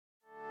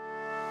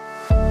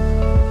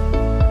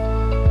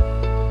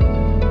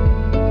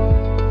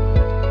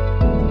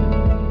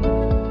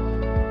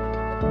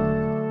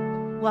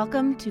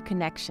Welcome to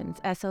Connections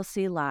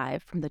SLC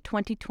Live from the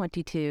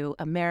 2022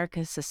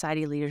 America's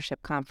Society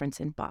Leadership Conference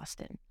in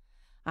Boston.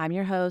 I'm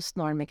your host,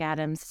 Lauren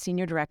McAdams,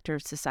 Senior Director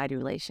of Society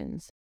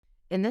Relations.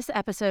 In this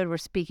episode, we're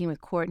speaking with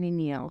Courtney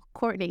Neal.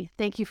 Courtney,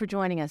 thank you for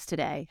joining us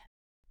today.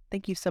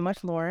 Thank you so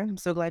much, Lauren. I'm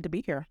so glad to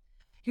be here.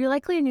 You're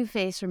likely a new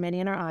face for many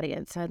in our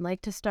audience. I'd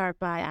like to start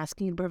by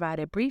asking you to provide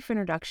a brief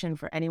introduction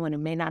for anyone who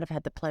may not have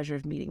had the pleasure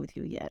of meeting with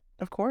you yet.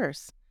 Of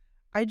course.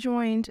 I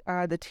joined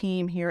the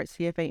team here at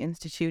CFA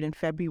Institute in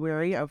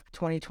February of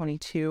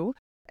 2022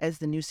 as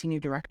the new Senior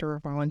Director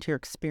of Volunteer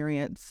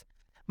Experience.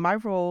 My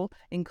role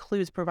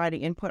includes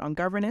providing input on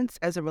governance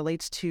as it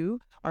relates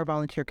to our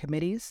volunteer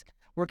committees,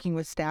 working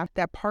with staff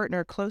that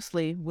partner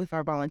closely with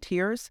our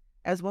volunteers,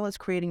 as well as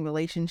creating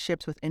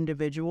relationships with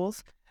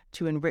individuals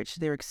to enrich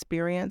their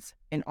experience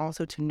and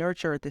also to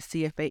nurture the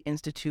CFA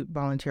Institute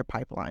volunteer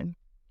pipeline.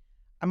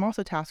 I'm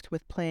also tasked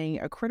with playing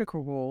a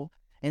critical role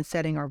in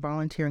setting our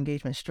volunteer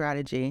engagement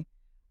strategy,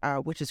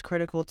 which is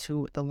critical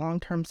to the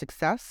long-term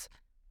success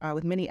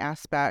with many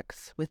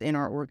aspects within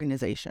our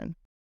organization.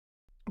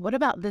 What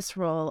about this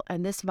role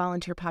and this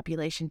volunteer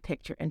population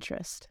piqued your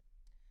interest?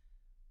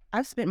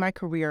 I've spent my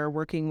career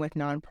working with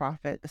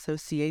nonprofit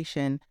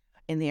association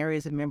in the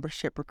areas of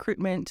membership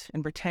recruitment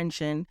and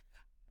retention,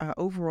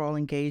 overall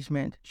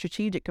engagement,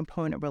 strategic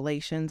component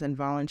relations, and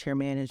volunteer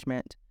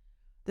management.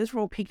 This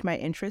role piqued my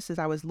interest as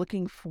I was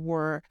looking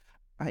for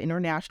an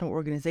international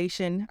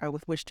organization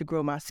with which to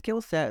grow my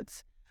skill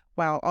sets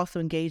while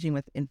also engaging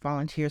with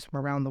volunteers from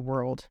around the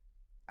world.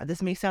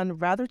 This may sound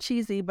rather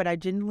cheesy, but I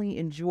genuinely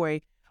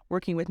enjoy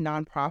working with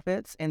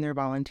nonprofits and their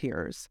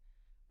volunteers.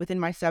 Within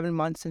my 7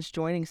 months since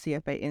joining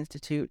CFA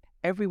Institute,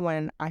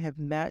 everyone I have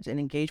met and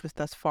engaged with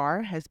thus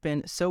far has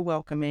been so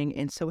welcoming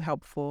and so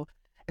helpful,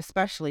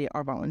 especially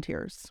our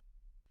volunteers.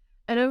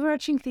 An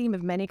overarching theme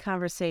of many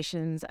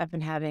conversations I've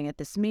been having at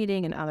this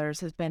meeting and others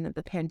has been that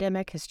the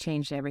pandemic has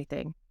changed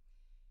everything.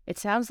 It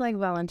sounds like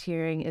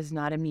volunteering is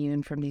not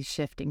immune from these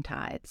shifting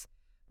tides.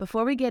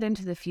 Before we get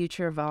into the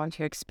future of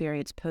volunteer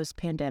experience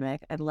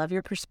post-pandemic, I'd love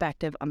your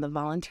perspective on the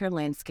volunteer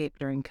landscape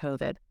during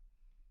COVID.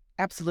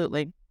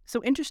 Absolutely.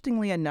 So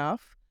interestingly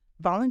enough,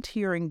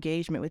 volunteer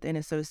engagement within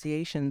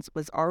associations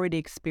was already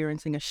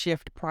experiencing a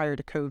shift prior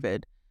to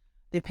COVID.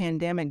 The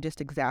pandemic just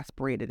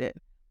exacerbated it.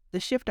 The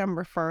shift I'm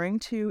referring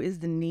to is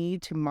the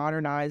need to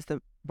modernize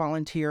the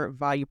volunteer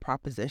value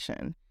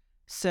proposition.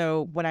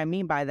 So what I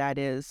mean by that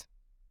is,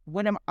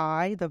 what am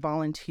I, the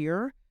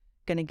volunteer,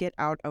 going to get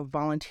out of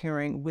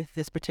volunteering with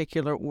this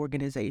particular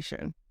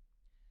organization?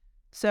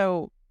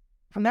 So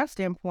from that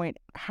standpoint,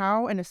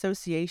 how an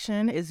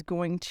association is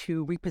going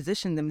to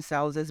reposition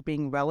themselves as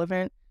being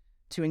relevant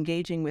to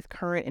engaging with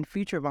current and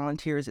future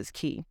volunteers is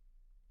key.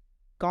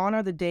 Gone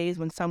are the days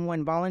when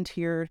someone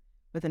volunteered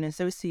with an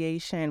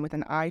association with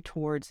an eye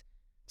towards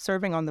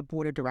serving on the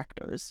board of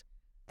directors.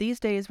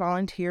 These days,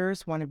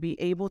 volunteers want to be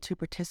able to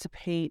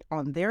participate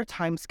on their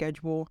time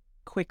schedule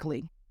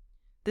quickly.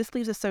 This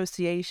leaves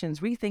associations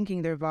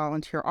rethinking their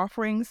volunteer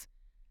offerings,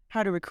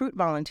 how to recruit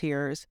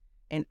volunteers,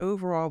 and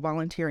overall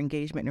volunteer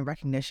engagement and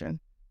recognition.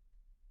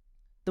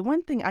 The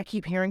one thing I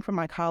keep hearing from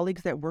my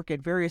colleagues that work at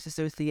various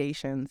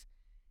associations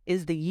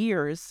is the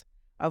years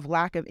of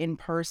lack of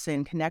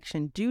in-person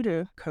connection due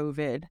to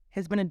COVID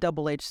has been a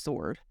double-edged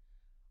sword.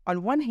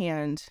 On one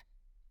hand,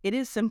 it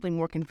is simply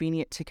more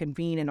convenient to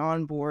convene and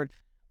onboard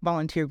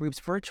volunteer groups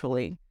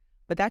virtually,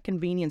 but that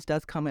convenience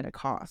does come at a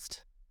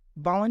cost.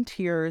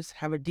 Volunteers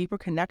have a deeper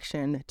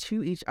connection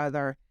to each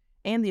other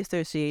and the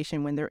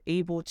association when they're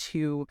able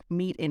to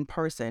meet in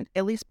person,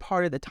 at least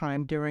part of the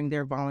time during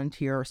their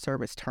volunteer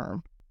service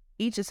term.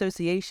 Each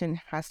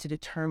association has to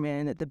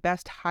determine the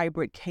best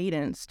hybrid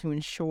cadence to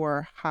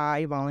ensure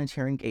high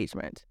volunteer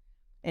engagement.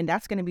 And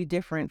that's going to be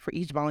different for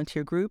each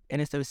volunteer group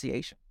and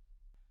association.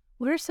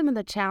 What are some of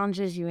the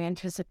challenges you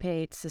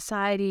anticipate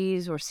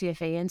societies or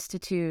CFA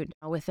Institute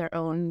with their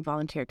own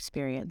volunteer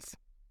experience?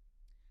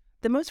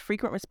 The most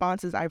frequent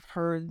responses I've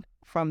heard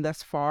from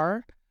thus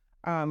far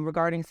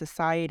regarding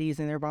societies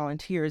and their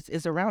volunteers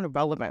is around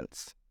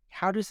relevance.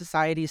 How do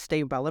societies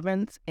stay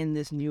relevant in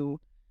this new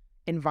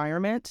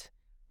environment?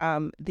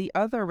 The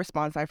other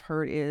response I've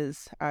heard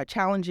is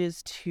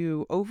challenges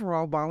to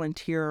overall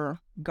volunteer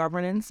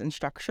governance and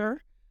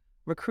structure,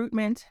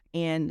 recruitment,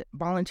 and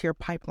volunteer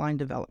pipeline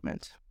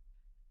development.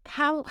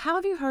 How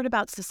have you heard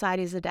about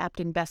societies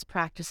adapting best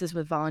practices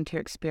with volunteer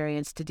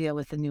experience to deal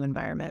with the new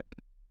environment?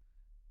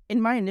 In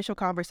my initial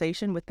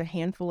conversation with a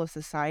handful of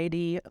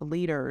society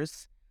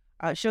leaders,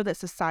 show that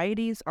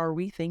societies are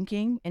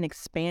rethinking and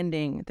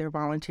expanding their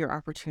volunteer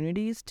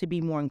opportunities to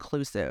be more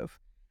inclusive.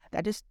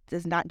 That just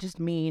does not just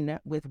mean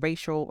with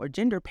racial or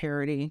gender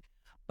parity,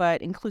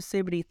 but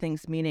inclusivity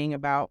thinking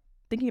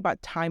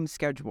about time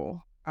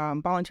schedule,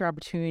 volunteer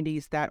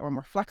opportunities that are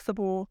more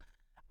flexible,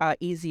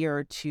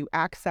 easier to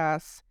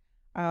access,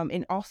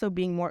 and also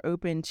being more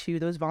open to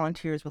those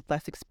volunteers with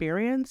less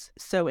experience.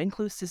 So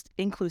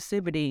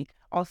inclusivity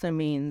also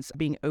means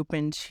being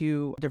open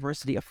to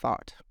diversity of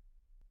thought.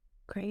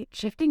 Great.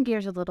 Shifting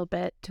gears a little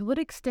bit, to what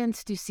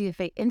extent do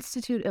CFA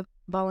Institute of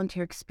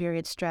Volunteer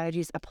Experience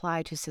strategies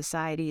apply to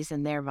societies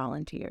and their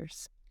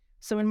volunteers?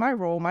 So, in my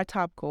role, my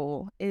top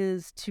goal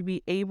is to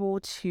be able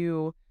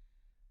to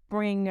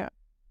bring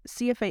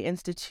CFA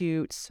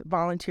Institute's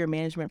volunteer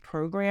management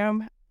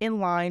program in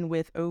line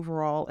with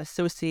overall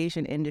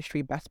association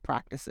industry best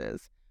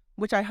practices,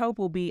 which I hope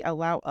will be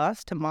allow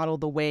us to model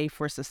the way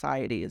for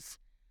societies.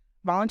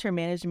 Volunteer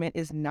management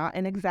is not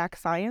an exact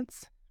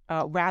science.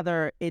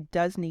 Rather, it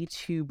does need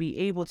to be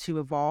able to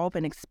evolve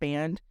and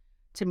expand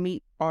to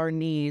meet our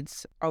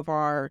needs of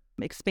our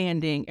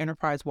expanding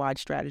enterprise-wide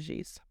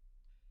strategies.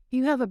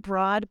 You have a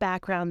broad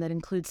background that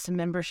includes some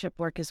membership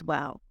work as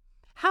well.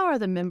 How are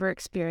the member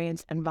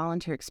experience and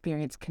volunteer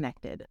experience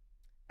connected?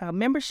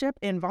 Membership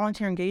and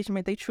volunteer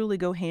engagement, they truly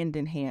go hand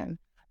in hand.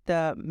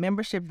 The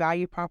membership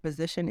value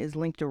proposition is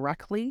linked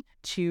directly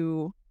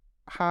to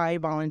high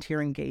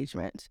volunteer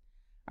engagement.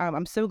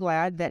 I'm so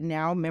glad that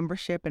now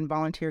membership and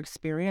volunteer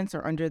experience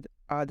are under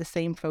the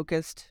same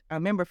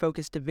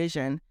member-focused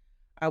division,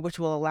 which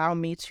will allow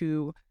me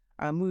to,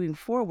 moving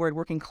forward,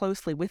 working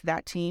closely with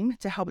that team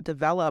to help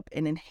develop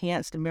an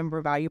enhanced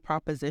member value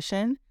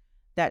proposition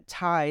that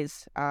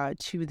ties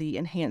to the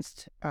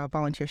enhanced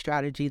volunteer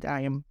strategy that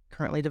I am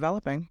currently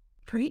developing.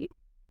 Great.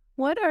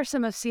 What are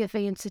some of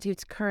CFA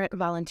Institute's current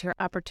volunteer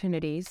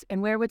opportunities,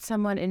 and where would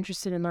someone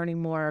interested in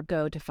learning more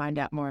go to find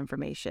out more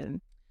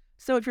information?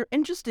 So if you're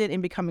interested in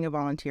becoming a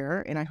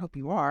volunteer, and I hope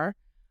you are,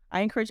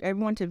 I encourage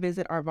everyone to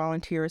visit our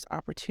Volunteers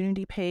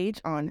Opportunity page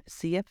on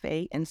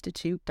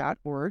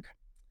cfainstitute.org.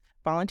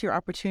 Volunteer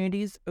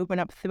opportunities open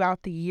up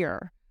throughout the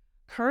year.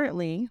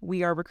 Currently,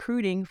 we are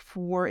recruiting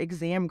for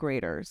exam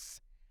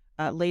graders.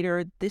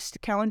 Later this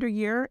calendar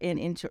year and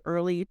into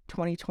early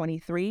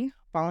 2023,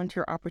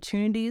 volunteer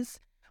opportunities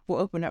will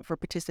open up for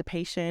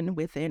participation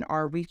within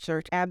our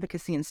research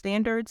advocacy and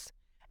standards,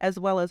 as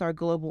well as our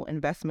global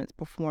investments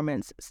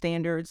performance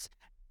standards,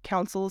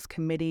 councils,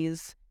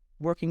 committees,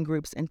 working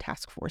groups, and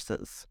task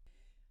forces.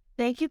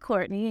 Thank you,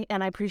 Courtney,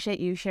 and I appreciate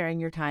you sharing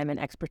your time and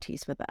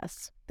expertise with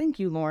us. Thank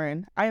you,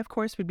 Lauren. I, of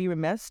course, would be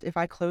remiss if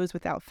I closed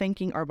without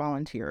thanking our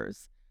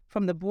volunteers.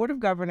 From the Board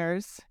of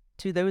Governors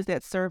to those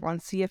that serve on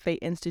CFA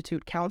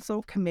Institute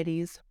council,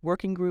 committees,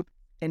 working group,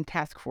 and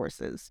task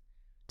forces,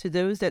 to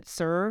those that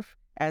serve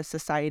as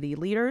society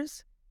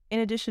leaders,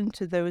 in addition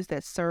to those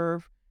that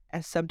serve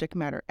as subject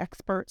matter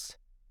experts,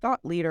 thought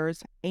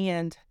leaders,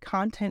 and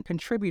content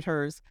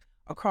contributors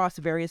across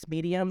various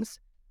mediums,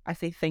 I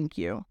say thank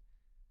you.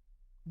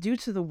 Due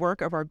to the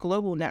work of our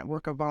global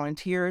network of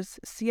volunteers,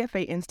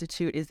 CFA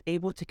Institute is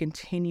able to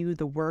continue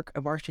the work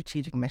of our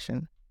strategic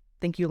mission.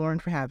 Thank you, Lauren,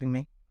 for having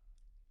me.